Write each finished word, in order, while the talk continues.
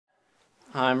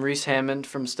I'm Rhys Hammond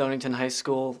from Stonington High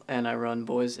School, and I run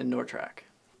boys indoor track.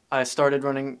 I started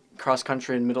running cross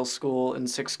country in middle school in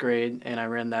 6th grade, and I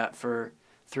ran that for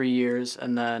 3 years.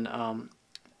 And then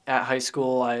at high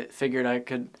school, I figured I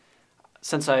could,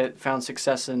 since I found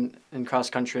success in cross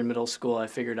country in middle school, I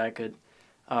figured I could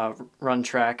run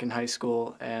track in high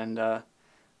school, and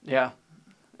yeah,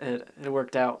 it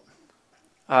worked out.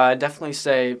 I'd definitely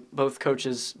say both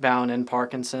coaches, Bowen and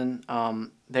Parkinson,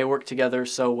 they work together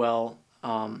so well.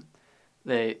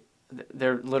 They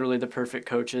they're literally the perfect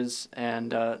coaches,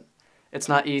 and it's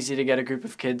not easy to get a group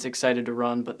of kids excited to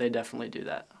run, but they definitely do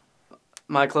that.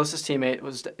 My closest teammate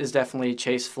is definitely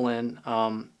Chase Flynn.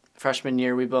 Freshman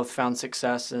year, we both found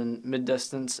success in mid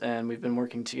distance, and we've been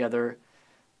working together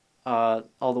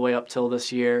all the way up till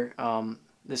this year.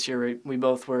 This year, we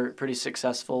both were pretty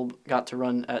successful, got to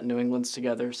run at New England's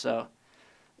together, so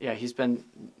yeah, he's been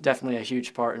definitely a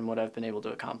huge part in what I've been able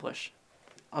to accomplish.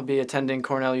 I'll be attending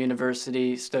Cornell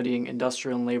University studying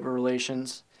industrial and labor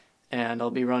relations, and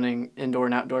I'll be running indoor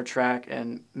and outdoor track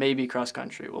and maybe cross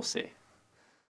country. We'll see.